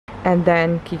and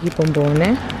then Kiki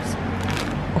Bombone.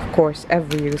 Of course,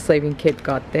 every Yugoslavian kid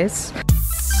got this.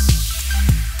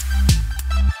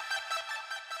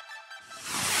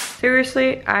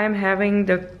 Seriously, I'm having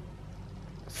the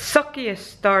suckiest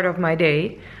start of my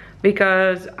day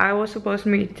because I was supposed to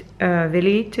meet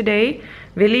Willy today.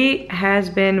 Willy has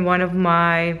been one of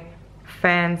my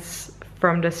fans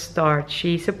from the start.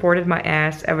 She supported my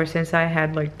ass ever since I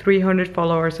had like 300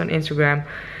 followers on Instagram.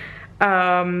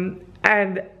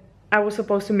 And I was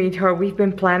supposed to meet her. We've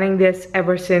been planning this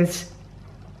ever since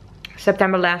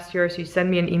September last year. She sent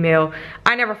me an email.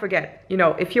 I never forget. You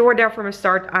know, if you were there from the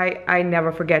start, I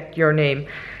never forget your name.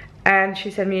 And she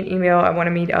sent me an email. I want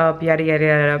to meet up, yada yada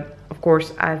yada. Of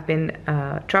course, I've been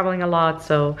traveling a lot,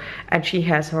 so, and she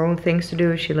has her own things to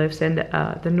do. She lives in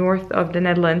the north of the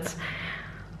Netherlands.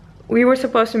 We were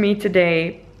supposed to meet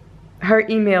today. Her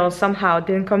email somehow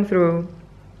didn't come through,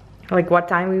 like what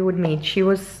time we would meet. She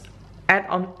was at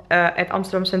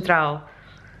Amsterdam Centraal,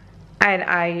 and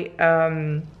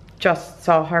I just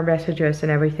saw her messages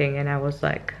and everything, and I was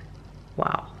like,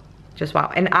 wow, just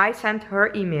wow. And I sent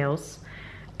her emails,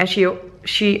 and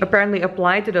she apparently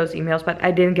applied to those emails, but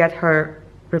I didn't get her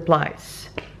replies.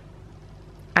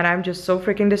 And I'm just so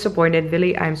freaking disappointed.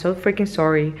 Willy, I'm so freaking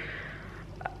sorry.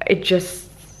 It just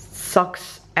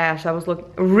sucks ass. I was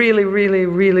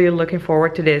really looking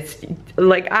forward to this.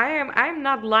 Like, I'm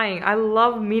not lying. I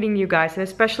love meeting you guys, and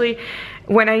especially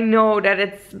when I know that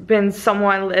it's been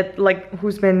someone like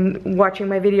who's been watching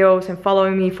my videos and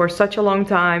following me for such a long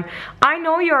time. I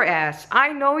know your ass.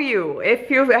 I know you. If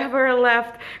you've ever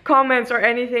left comments or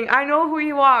anything, I know who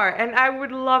you are, and I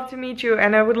would love to meet you,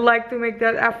 and I would like to make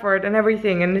that effort and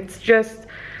everything. And it's just,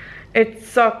 it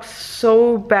sucks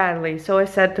so badly. So I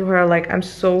said to her, like, I'm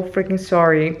so freaking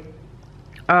sorry,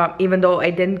 even though I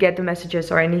didn't get the messages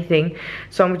or anything.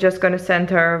 So I'm just gonna send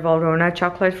her Valrhona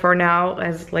chocolate for now,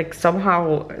 as like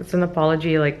somehow it's an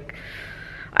apology. Like,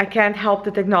 I can't help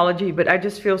the technology, but I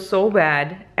just feel so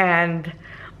bad, and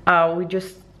we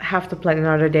just have to plan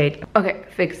another date. Okay,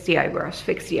 fix the eyebrows,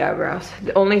 fix the eyebrows.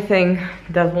 The only thing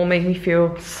that will make me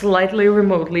feel slightly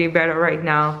remotely better right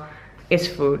now is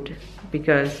food,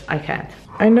 because I can't.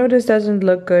 I know this doesn't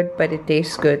look good, but it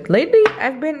tastes good. Lately,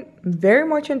 I've been very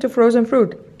much into frozen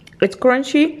fruit. It's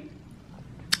crunchy.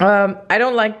 I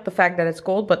don't like the fact that it's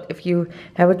cold, but if you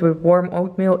have it with warm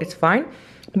oatmeal, it's fine.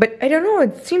 But I don't know,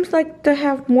 it seems like to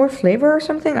have more flavor or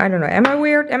something. I don't know. Am I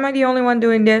weird? Am I the only one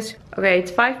doing this? Okay,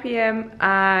 it's 5 p.m.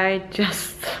 I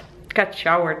just got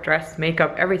showered, dressed,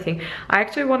 makeup, everything. I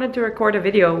actually wanted to record a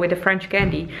video with a French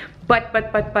candy, but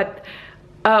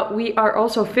we are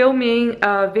also filming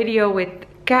a video with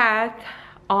Kat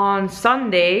on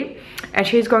Sunday, and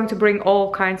she's going to bring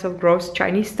all kinds of gross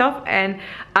Chinese stuff, and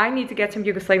I need to get some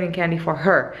Yugoslavian candy for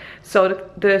her. So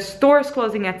the store is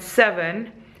closing at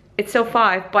 7. It's still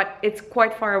 5, but it's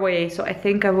quite far away, so I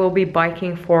think I will be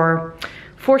biking for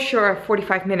sure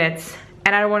 45 minutes,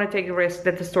 and I don't want to take a risk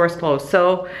that the store is closed.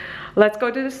 So let's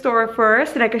go to the store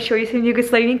first, and I can show you some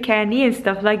Yugoslavian candy and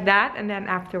stuff like that, and then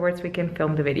afterwards we can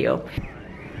film the video.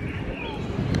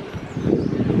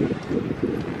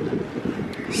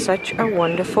 Such a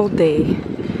wonderful day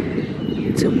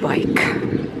to bike.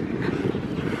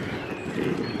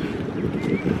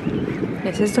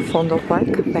 This is the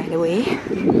Vondelpark, by the way.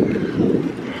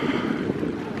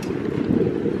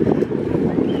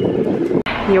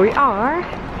 Here we are,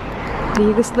 the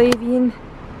Yugoslavian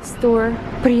store,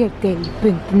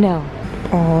 Prijatelj.nl.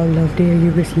 All of their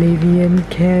Yugoslavian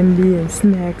candy and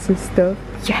snacks and stuff.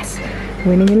 Yes,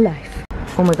 winning in life.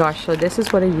 Oh my gosh, so this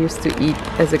is what I used to eat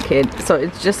as a kid. So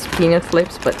it's just peanut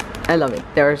flips, but I love it.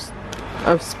 There's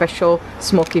a special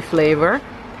smoky flavor.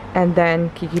 And then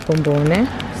Kiki Bombone.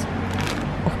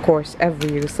 Of course,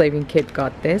 every Yugoslavian kid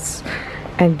got this.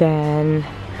 And then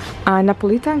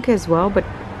Napolitanke as well, but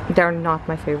they're not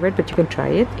my favorite, but you can try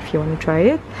it if you want to try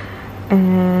it.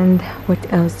 And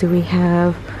what else do we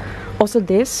have? Also,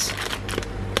 this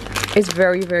is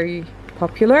very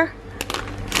popular,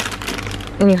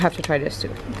 and you have to try this too.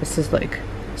 This is like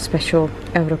special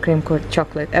Eurocreme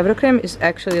chocolate. Eurocreme is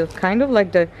actually kind of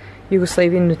like the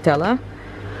Yugoslavian Nutella,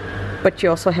 but you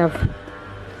also have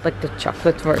like the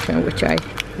chocolate version, which I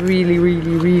really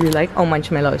like. Oh,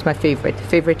 marshmallow is my favorite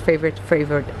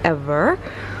ever.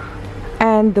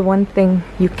 And the one thing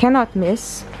you cannot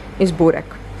miss is burek.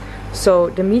 So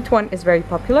the meat one is very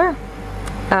popular,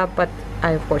 but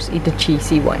I of course eat the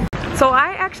cheesy one. So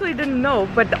I actually didn't know,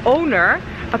 but the owner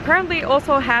apparently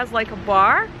also has like a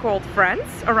bar called Friends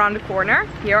around the corner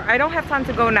here. I don't have time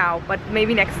to go now, but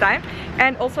maybe next time.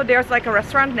 And also there's like a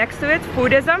restaurant next to it,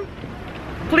 Foodism.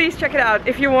 please check it out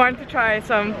if you want to try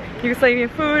some Yugoslavian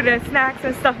food and snacks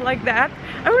and stuff like that.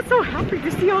 I was so happy to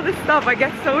see all this stuff. I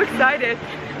get so excited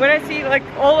when I see like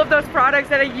all of those products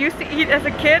that I used to eat as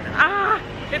a kid.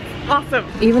 It's awesome.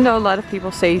 Even though a lot of people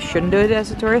say you shouldn't do it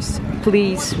as a tourist,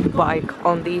 please bike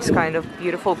on these kind of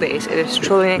beautiful days. It is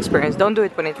truly an experience. Don't do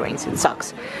it when it rains, it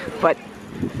sucks. But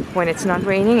when it's not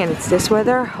raining and it's this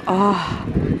weather,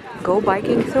 go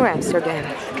biking through Amsterdam.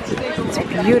 It's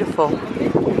beautiful.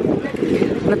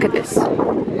 Look at this.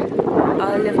 All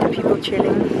of the people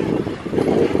chilling.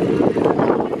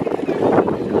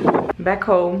 Back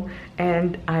home,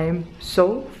 and I'm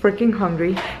so freaking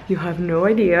hungry. You have no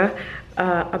idea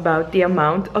about the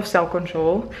amount of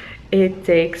self-control it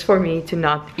takes for me to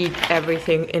not eat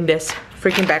everything in this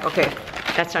freaking bag. Okay,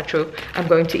 that's not true. I'm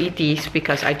going to eat these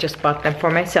because I just bought them for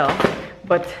myself.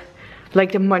 But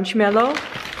like the marshmallow,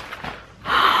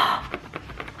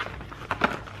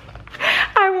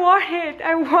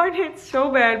 I want it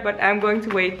so bad, but I'm going to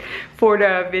wait for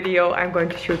the video I'm going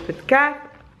to shoot with Kat.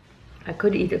 I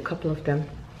could eat a couple of them.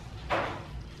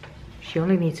 She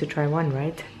only needs to try one,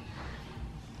 right?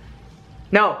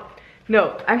 No,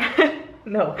 no,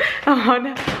 no. I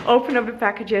want to open up the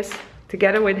packages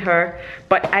together with her,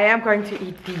 but I am going to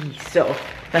eat these. So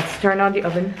let's turn on the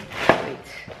oven.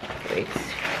 Wait.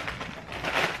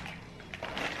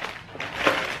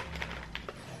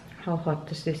 How hot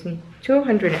does this need?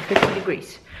 250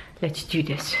 degrees. Let's do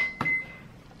this.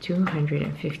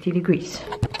 250 degrees.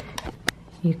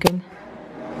 You can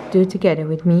do it together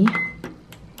with me.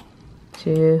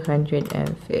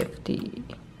 250.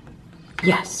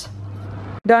 Yes.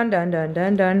 Done.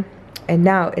 And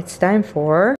now it's time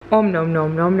for nom nom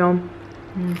nom nom nom.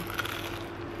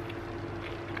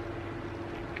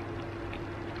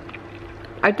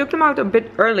 I took them out a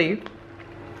bit early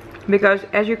because,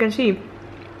 as you can see,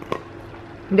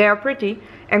 they are pretty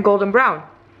and golden brown.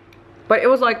 But it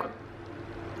was like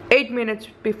 8 minutes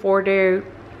before they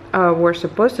were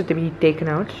supposed to be taken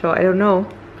out, so I don't know.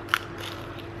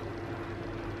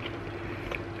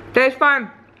 Tastes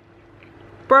fine.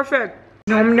 Perfect.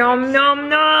 Nom nom nom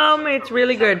nom. It's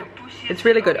really good. It's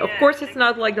really good. Of course, it's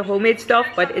not like the homemade stuff,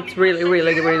 but it's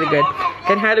really good.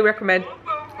 Can highly recommend.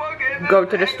 Go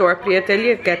to the store,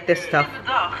 Priatelje, get this stuff.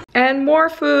 And more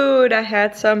food. I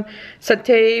had some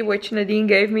satay, which Nadine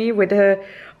gave me with a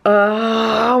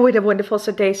wonderful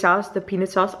satay sauce, the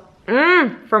peanut sauce.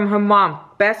 From her mom.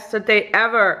 Best satay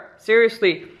ever.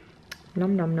 Seriously.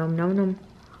 Nom nom nom nom nom.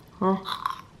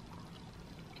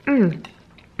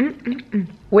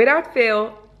 Without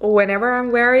fail, whenever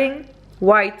I'm wearing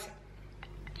white,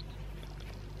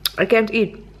 I can't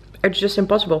eat. It's just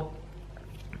impossible.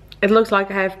 It looks like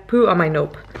I have poo on my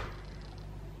nope.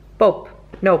 Pope.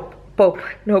 Nope. Pope.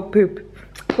 No poop.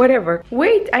 Whatever.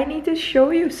 Wait, I need to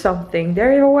show you something.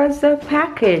 There was a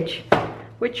package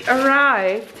which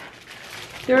arrived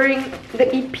during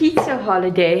the e-pizza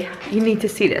holiday. You need to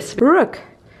see this. Look.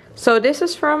 So this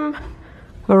is from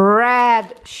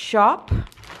Rad Shop.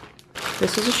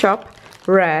 This is a shop,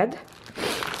 Rad.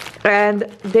 And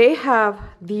they have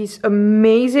these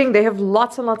amazing, they have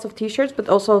lots and lots of t-shirts, but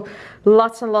also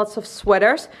lots and lots of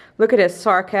sweaters. Look at this,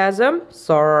 sarcasm.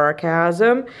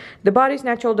 The body's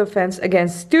natural defense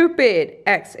against stupid.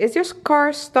 X, is your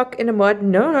car stuck in the mud?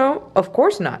 No, of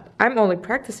course not. I'm only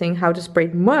practicing how to spray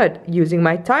mud using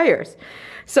my tires.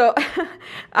 So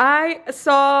I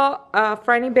saw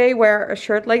Franny Bay wear a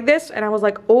shirt like this, and I was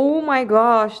like, oh my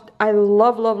gosh, I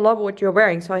love what you're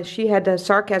wearing. So she had the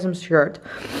sarcasm shirt.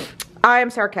 I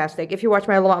am sarcastic. If you watch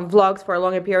my vlogs for a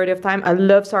longer period of time, I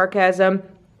love sarcasm.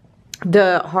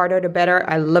 The harder the better.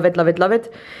 I love it.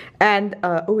 And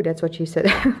oh, that's what she said,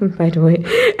 by the way.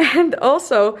 And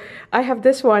also I have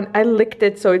this one. I licked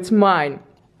it, so it's mine,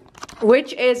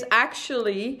 which is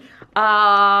actually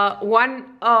one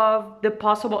of the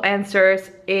possible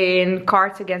answers in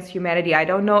Cards Against Humanity. I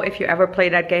don't know if you ever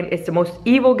played that game. It's the most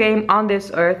evil game on this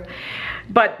earth,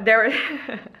 but there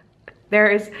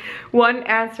is one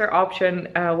answer option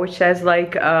which says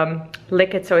like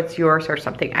lick it so it's yours or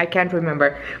something. I can't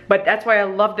remember, but that's why I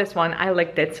love this one. I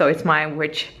licked it so it's mine,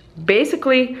 which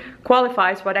basically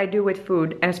qualifies what I do with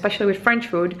food, and especially with French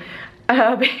food.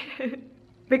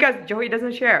 Because Joey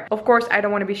doesn't share. Of course, I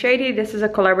don't want to be shady. This is a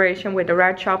collaboration with the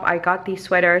Rad Shop. I got these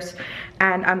sweaters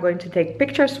and I'm going to take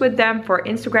pictures with them for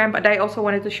Instagram. But I also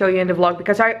wanted to show you in the vlog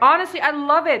because I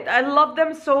love it. I love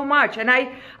them so much. And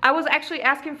I was actually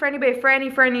asking Franny Bay,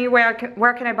 Franny,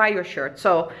 where can I buy your shirt?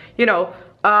 So, you know,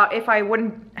 if I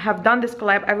wouldn't have done this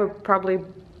collab, I would probably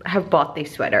have bought these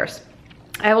sweaters.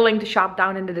 I will link the shop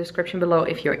down in the description below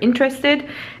if you're interested.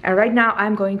 And right now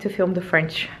I'm going to film the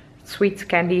French sweets,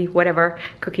 candy, whatever,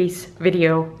 cookies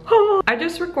video. I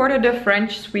just recorded a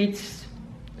French sweets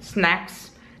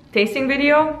snacks tasting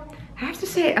video. I have to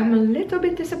say I'm a little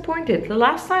bit disappointed. The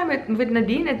last time with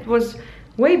Nadine it was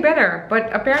way better,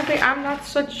 but apparently I'm not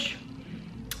such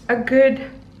a good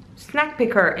snack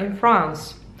picker in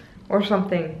France or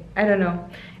something. I don't know.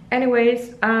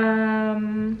 Anyways,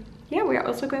 yeah, we are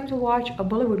also going to watch a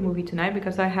Bollywood movie tonight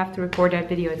because I have to record that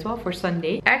video as well for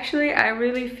Sunday. Actually, I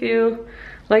really feel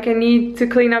like I need to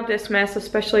clean up this mess,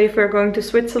 especially if we're going to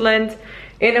Switzerland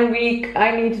in a week.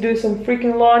 I need to do some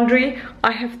freaking laundry.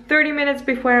 I have 30 minutes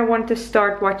before I want to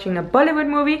start watching a Bollywood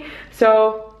movie,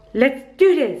 so let's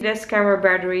do this. This camera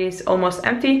battery is almost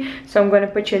empty, so I'm going to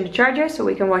put you in the charger so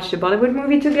we can watch the Bollywood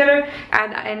movie together,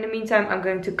 and in the meantime I'm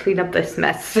going to clean up this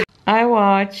mess. I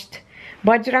watched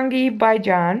Bajrangi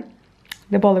Bhaijaan,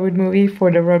 the Bollywood movie for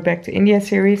the Road Back to India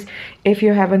series. If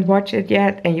you haven't watched it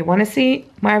yet and you want to see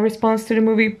my response to the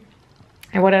movie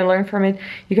and what I learned from it,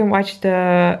 you can watch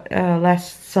the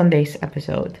last Sunday's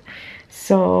episode.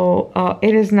 So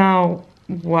it is now,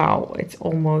 wow, it's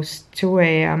almost 2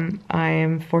 AM. I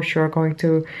am for sure going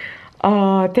to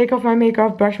take off my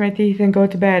makeup, brush my teeth and go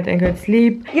to bed and go to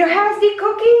sleep. You have the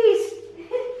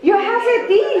cookies! You have it,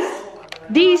 these!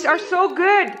 These are so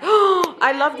good.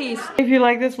 I love these. If you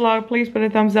like this vlog, please put a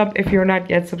thumbs up. If you're not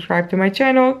yet subscribed to my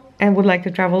channel and would like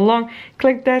to travel along,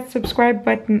 click that subscribe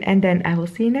button, and then I will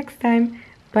see you next time.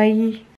 Bye.